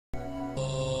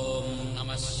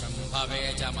భవే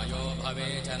చ మయో భవే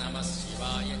చ నమః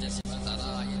శివాయ చ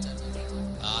శివతరాయ చ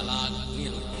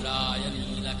కాలాగ్నిరుద్రాయ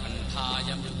నీలకంఠాయ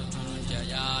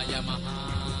మృత్యుంజయాయ మహాదేవాయ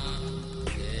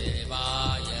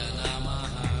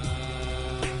నమః.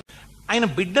 ఆయన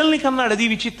బిడ్డల్ని కన్నాడు. అది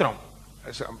విచిత్రం.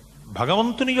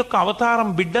 భగవంతుని యొక్క అవతారం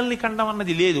బిడ్డల్ని కండం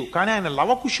అన్నది లేదు. కానీ ఆయన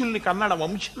లవకుశుల్ని కన్నాడు.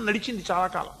 వంశం నడిచింది చాలా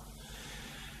కాలం.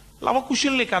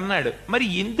 లవకుశుల్ని కన్నాడు. మరి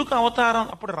ఎందుకు అవతారం?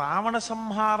 అప్పుడు రావణ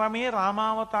సంహారమే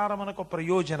రామావతారమునకు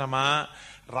ప్రయోజనమా,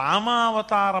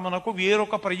 రామావతారమునకు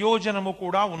వేరొక ప్రయోజనము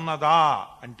కూడా ఉన్నదా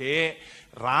అంటే,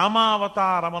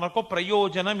 రామావతారమునకు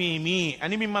ప్రయోజనమేమి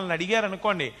అని మిమ్మల్ని అడిగారు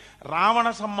అనుకోండి, రావణ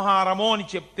సంహారము అని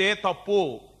చెప్తే తప్పు.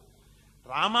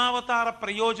 రామావతార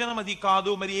ప్రయోజనం అది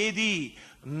కాదు. మరి ఏది?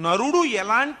 నరుడు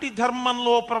ఎలాంటి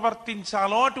ధర్మంలో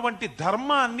ప్రవర్తించాలో అటువంటి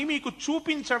ధర్మాన్ని మీకు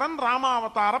చూపించడం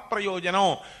రామావతార ప్రయోజనం.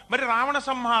 మరి రావణ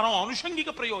సంహారం అనుషంగిక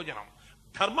ప్రయోజనం.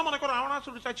 ధర్మమునకు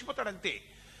రావణాసురుడు చచ్చిపోతాడంతే.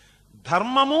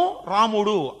 ధర్మము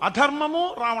రాముడు, అధర్మము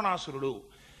రావణాసురుడు.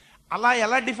 అలా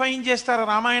ఎలా డిఫైన్ చేస్తారు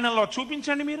రామాయణంలో?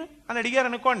 చూపించండి మీరు అని అడిగారు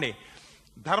అనుకోండి.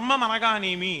 ధర్మం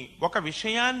అనగానేమి? ఒక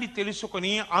విషయాన్ని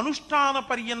తెలుసుకుని అనుష్ఠాన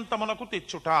పర్యంతమునకు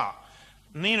తెచ్చుట.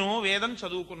 నేను వేదం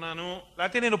చదువుకున్నాను,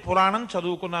 లేకపోతే నేను పురాణం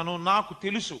చదువుకున్నాను, నాకు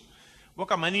తెలుసు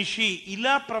ఒక మనిషి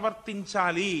ఇలా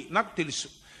ప్రవర్తించాలి, నాకు తెలుసు.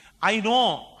 I know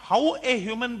how a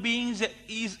human being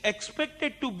is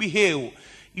expected to behave.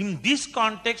 In this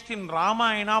context, in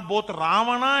Ramayana, both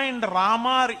Ravana and Rama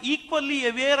are equally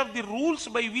aware of the rules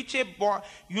by which a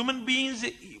human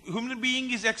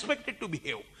being is expected to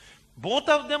behave.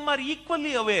 Both of them are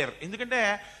equally aware. ఎందుకంటే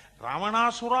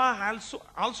Ravanasura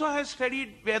also has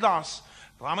studied Vedas.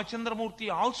 Ramachandramurti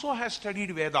also has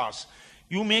studied Vedas.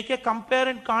 You make a compare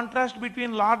and contrast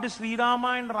between Lord Sri Rama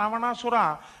and Ravanasura.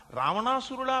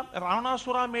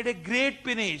 Ravanasura made a great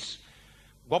penance.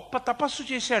 Goppa tapassu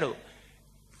chesadu.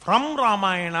 From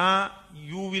Ramayana,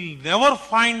 you will never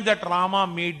find that Rama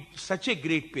made such a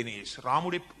great penance.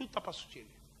 Ramudu eppudu tapassu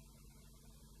cheyadu.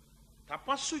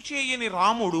 Tapassu cheyani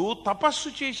Ramudu tapassu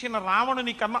chesina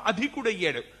Ravanuni kanna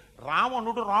adhikudayyadu.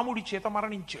 Ravanudu Ramudi cheta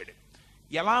maraninchadu.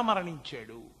 ఎలా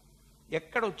మరణించాడు?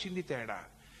 ఎక్కడొచ్చింది తేడా?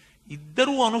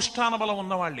 ఇద్దరూ అనుష్ఠాన బలం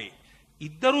ఉన్నవాళ్లే,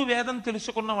 ఇద్దరూ వేదం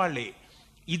తెలుసుకున్న వాళ్లే,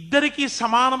 ఇద్దరికీ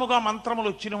సమానముగా మంత్రములు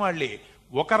వచ్చిన వాళ్లే.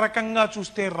 ఒక రకంగా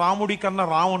చూస్తే రాముడి కన్నా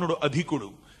రావణుడు అధికుడు.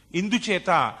 ఇందుచేత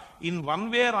ఇన్ వన్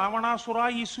వే రావణాసుర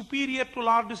ఈ superior to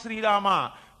lord Srirama.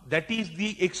 That is the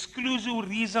exclusive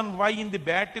reason why in the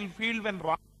battle field when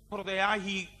హృదయ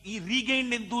he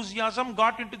regained enthusiasm,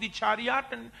 got into the chariot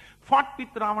and fought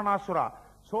with Ravanasura.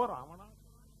 So Ravana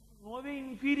no way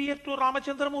inferior to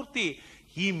Ramachandramurti.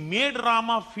 He made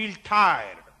Rama feel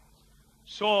tired.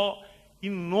 So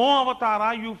in no avatara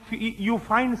you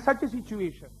find such a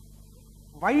situation.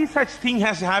 Why such thing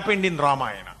has happened in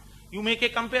Ramayana? You make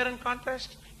a compare and contrast.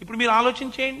 ఇప్పుడు మీరు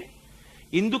ఆలోచించేయండి,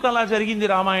 ఎందుకు అలా జరిగింది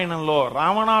రామాయణంలో?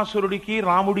 రావణాసురుడికి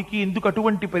రాముడికి ఎందుకు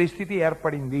అటువంటి పరిస్థితి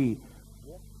ఏర్పడింది?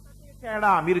 ఒక్కటే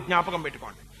తేడా మీరు జ్ఞాపకం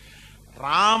పెట్టుకోండి.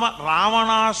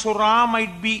 Ravanasura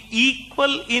might be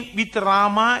equal with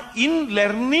Rama in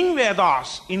learning Vedas,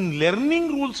 in learning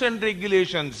rules and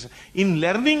regulations, in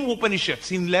learning Upanishads,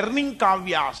 in learning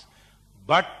Kavyas.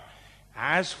 But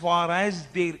as far as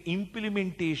their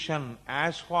implementation,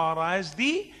 as far as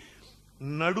the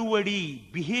naduvadi,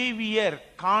 behavior,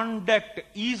 conduct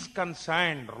is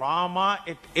concerned, Rama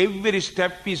at every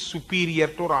step is superior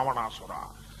to Ravanasura.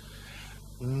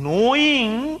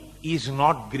 Knowing is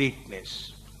not greatness.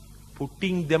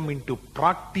 Putting them into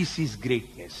practice is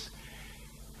greatness.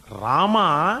 Rama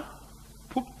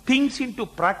put things into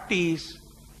practice,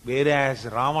 whereas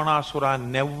Ravanasura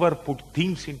never put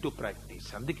things into practice.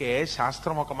 అందుకే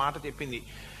శాస్త్రం ఒక మాట చెప్పింది,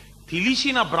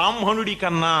 తెలిసిన బ్రాహ్మణుడి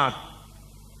కన్నా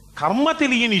కర్మ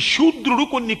తెలియని శూద్రుడు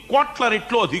కొన్ని కోట్ల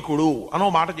రెట్లు అధికుడు అనో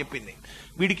మాట చెప్పింది.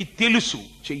 వీడికి తెలుసు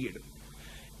చెయ్యడు,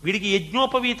 వీడికి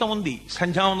యజ్ఞోపవీతం ఉంది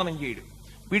సంధ్యావందనం చేయడు,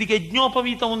 వీడికి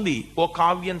యజ్ఞోపవీతం ఉంది ఓ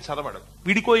కావ్యం చదవడు,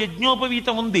 వీడికో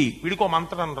యజ్ఞోపవీతం ఉంది వీడికో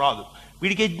మంత్రం రాదు,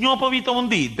 వీడికి యజ్ఞోపవీతం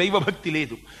ఉంది దైవభక్తి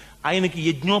లేదు, ఆయనకి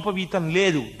యజ్ఞోపవీతం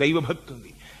లేదు దైవభక్తి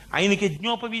ఉంది, ఆయనకి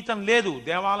యజ్ఞోపవీతం లేదు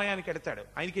దేవాలయానికి ఎడతాడు,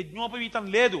 ఆయనకి యజ్ఞోపవీతం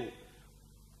లేదు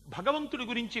భగవంతుడి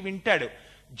గురించి వింటాడు.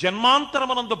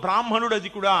 జన్మాంతరమనందు బ్రాహ్మణుడు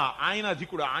అధికుడా, ఆయన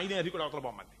అధికుడా, ఆయనే అధికుడు అవతల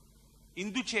బొమ్మంది.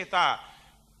 ఇందుచేత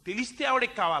తెలిస్తే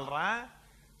ఆవిడకి కావాలరా?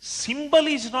 Symbol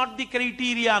is not the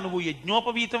criteria. నువ్వు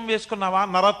యజ్ఞోపవీతం వేసుకున్నావా?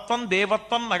 నరత్వం,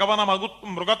 దేవత్వం, నగవన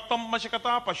మృగత్వం, మశకత,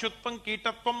 పశుత్వం,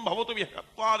 కీటత్వం భవతు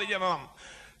విహత్వాదిజనం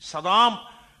సదా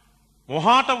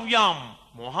మొహాటవ్యాం.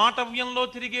 మొహాటవ్యంలో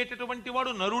తిరిగేటటువంటి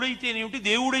వాడు నరుడైతేనేమిటి,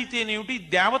 దేవుడైతేనేమిటి,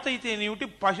 దేవత అయితేనేమిటి,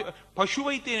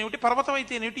 పశువైతేనేమిటి, పర్వతం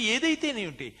అయితేనేమిటి,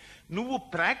 ఏదైతేనేమిటి, నువ్వు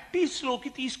ప్రాక్టీస్లోకి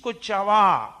తీసుకొచ్చావా?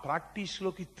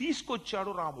 ప్రాక్టీస్లోకి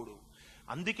తీసుకొచ్చాడు రాముడు.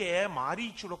 అందుకే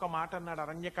మారీచుడు ఒక మాట అన్నాడు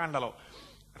అరణ్యకాండలో,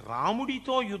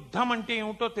 రాముడితో యుద్ధం అంటే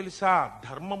ఏమిటో తెలుసా?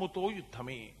 ధర్మముతో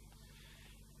యుద్ధమే.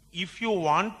 If you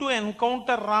want to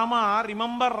encounter Rama,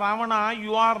 remember Ravana,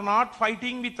 you are not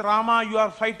fighting with Rama, you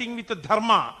are fighting with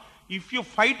ధర్మ. ఇఫ్ యు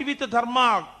ఫైట్ విత్ ధర్మ,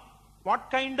 what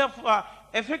kind of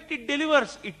effect it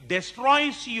delivers? It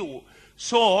destroys you.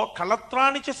 So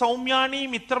కలత్రాణి చ సౌమ్యాని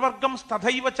మిత్రవర్గం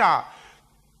తథైవచ.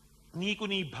 నీకు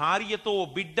నీ భార్యతో,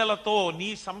 బిడ్డలతో, నీ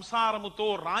సంసారముతో,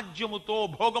 రాజ్యముతో,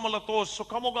 భోగములతో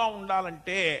సుఖముగా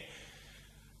ఉండాలంటే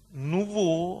నువ్వు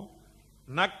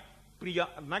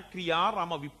క్రియా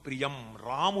రామ విప్రియం,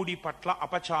 రాముడి పట్ల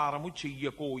అపచారము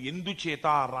చెయ్యకు. ఎందుచేత?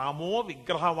 రామో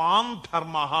విగ్రహవాన్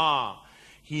ధర్మ.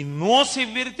 He knows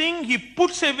everything, he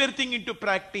puts everything in to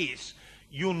practice.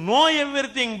 You know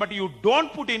everything, but you don't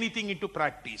put anything into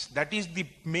practice. That is the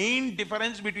main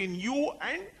difference between you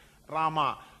and Rama.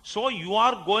 So you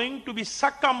are going to be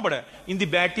succumbed in the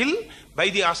battle by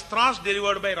the astras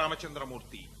delivered by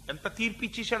Ramachandramurti. ఎంత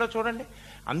తీర్పిచ్చేశాడో చూడండి.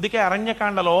 అందుకే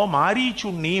అరణ్యకాండలో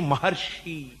మారీచుణ్ణి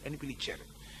మహర్షి అని పిలిచారు.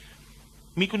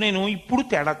 మీకు నేను ఇప్పుడు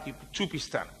తేడా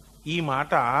చూపిస్తాను. ఈ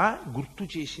మాట గుర్తు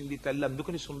చేసింది తల్లి,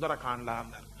 అందుకని సుందరకాండ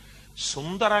అన్నారు.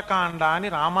 సుందరకాండ అని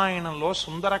రామాయణంలో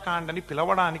సుందరకాండని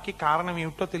పిలవడానికి కారణం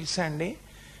ఏమిటో తెలుసా అండి?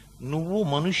 నువ్వు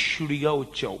మనుష్యుడిగా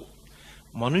వచ్చావు.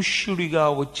 మనుష్యుడిగా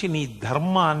వచ్చి నీ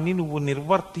ధర్మాన్ని నువ్వు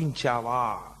నిర్వర్తించావా?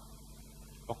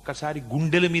 ఒక్కసారి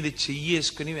గుండెల మీద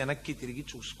చెయ్యేసుకుని వెనక్కి తిరిగి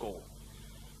చూసుకో.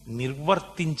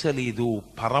 నిర్వర్తించలేదు.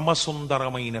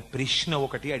 పరమసుందరమైన ప్రశ్న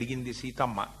ఒకటి అడిగింది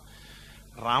సీతమ్మ.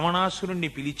 రావణాసురుణ్ణి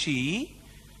పిలిచి,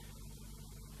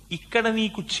 ఇక్కడ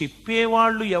నీకు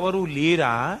చెప్పేవాళ్ళు ఎవరు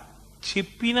లేరా?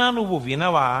 చెప్పినా నువ్వు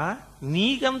వినవా?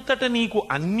 నీకంతట నీకు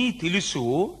అన్నీ తెలుసు.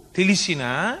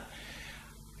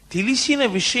 తెలిసిన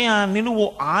విషయాన్ని నువ్వు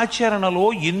ఆచరణలో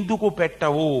ఎందుకు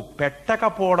పెట్టవు?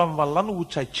 పెట్టకపోవడం వల్ల నువ్వు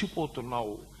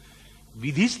చచ్చిపోతున్నావు.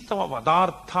 విధిస్తవ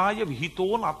వదార్థాయ విహితో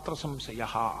నాత్ర సంశయ.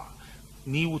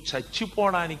 నీవు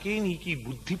చచ్చిపోవడానికే నీకు ఈ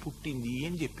బుద్ధి పుట్టింది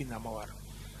అని చెప్పింది అమ్మవారు.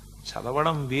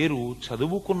 చదవడం వేరు,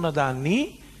 చదువుకున్న దాన్ని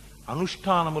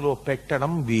అనుష్ఠానములో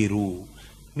పెట్టడం వేరు.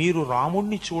 మీరు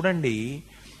రాముణ్ణి చూడండి.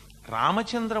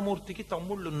 రామచంద్రమూర్తికి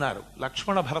తమ్ముళ్ళున్నారు,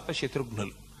 లక్ష్మణ భరత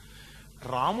శత్రుఘ్నులు.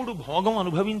 రాముడు భోగం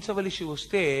అనుభవించవలసి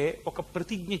వస్తే ఒక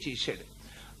ప్రతిజ్ఞ చేశాడు.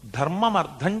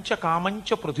 ధర్మమర్థంచ కామంచ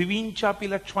పృథివీంచాపి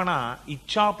లక్ష్మణ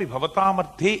ఇచ్చాపి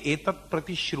భవతామర్థే ఏతత్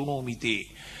ప్రతిశృణోమితే.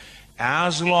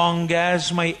 As long as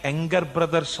my younger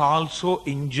brothers also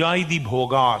enjoy the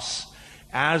భోగాస్,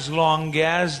 as long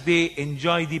as they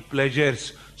enjoy the pleasures,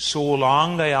 so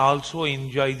long I also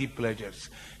enjoy the pleasures.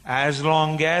 As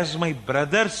long as my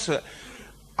brothers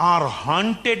are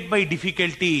haunted by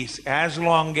difficulties, as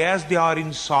long as they are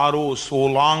in sorrow, so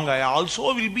long I also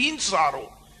will be in sorrow.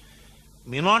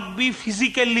 May not be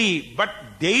physically, but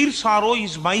their sorrow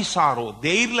is my sorrow,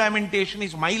 their lamentation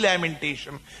is my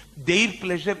lamentation, their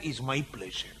pleasure is my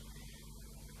pleasure.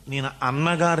 నేను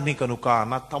అన్నగారిని కనుక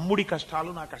నా తమ్ముడి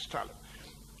కష్టాలు నా కష్టాలు,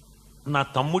 నా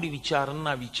తమ్ముడి విచారం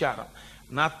నా విచారం,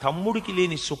 నా తమ్ముడికి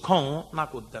లేని సుఖం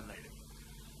నాకు వద్దన్నాడు.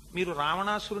 మీరు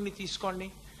రావణాసురుని తీసుకోండి.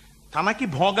 తనకి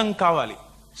భోగం కావాలి,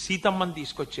 సీతమ్మని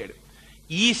తీసుకొచ్చాడు.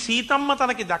 ఈ సీతమ్మ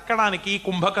తనకి దక్కడానికి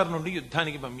కుంభకర్ణుడి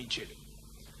యుద్ధానికి పంపించాడు.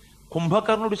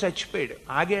 కుంభకర్ణుడు చచ్చిపోయాడు,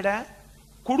 ఆగాడా?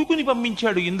 కొడుకుని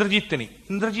పంపించాడు ఇంద్రజిత్తుని,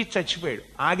 ఇంద్రజిత్ చచ్చిపోయాడు,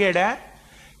 ఆగాడా?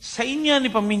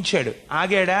 సైన్యాన్ని పంపించాడు,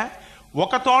 ఆగాడా?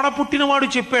 ఒక తోడ పుట్టినవాడు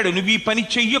చెప్పాడు నువ్వు ఈ పని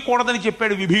చెయ్యకూడదని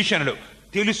చెప్పాడు విభీషణుడు.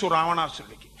 తెలుసు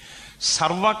రావణాసురుడికి.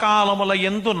 సర్వకాలముల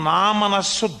యందు నా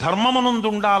మనస్సు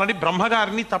ధర్మమునందుండాలని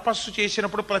బ్రహ్మగారిని తపస్సు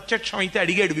చేసినప్పుడు ప్రత్యక్షం అయితే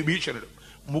అడిగాడు విభీషణుడు.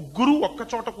 ముగ్గురు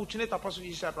ఒక్కచోట కూర్చునే తపస్సు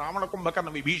చేశారు, రావణ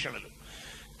కుంభకర్ణ విభీషణులు.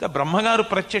 బ్రహ్మగారు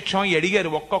ప్రత్యక్షం అడిగారు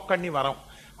ఒక్కొక్కడిని వరం.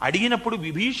 అడిగినప్పుడు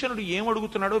విభీషణుడు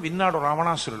ఏమడుగుతున్నాడో విన్నాడు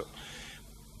రావణాసురుడు.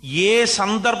 ఏ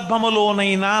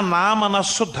సందర్భములోనైనా నా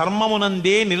మనస్సు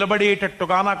ధర్మమునందే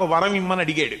నిలబడేటట్టుగా నాకు వరం ఇమ్మని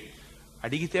అడిగాడు.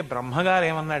 అడిగితే బ్రహ్మగారు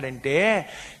ఏమన్నాడంటే,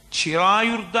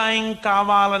 చిరాయుర్దాయం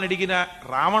కావాలని అడిగిన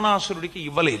రావణాసురుడికి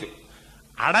ఇవ్వలేదు,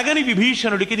 అడగని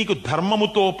విభీషణుడికి నీకు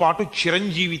ధర్మముతో పాటు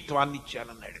చిరంజీవిత్వాన్ని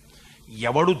ఇచ్చానన్నాడు.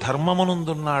 ఎవడు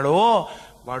ధర్మమునందున్నాడో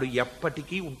వాడు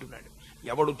ఎప్పటికీ ఉంటున్నాడు,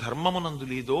 ఎవడు ధర్మమునందు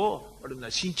లేదో వాడు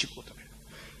నశించిపోతున్నాడు.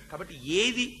 కాబట్టి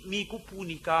ఏది నీకు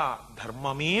పూనిక?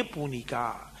 ధర్మమే పూనిక.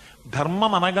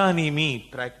 ధర్మం అనగానేమి?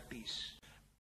 ప్రాక్టీస్.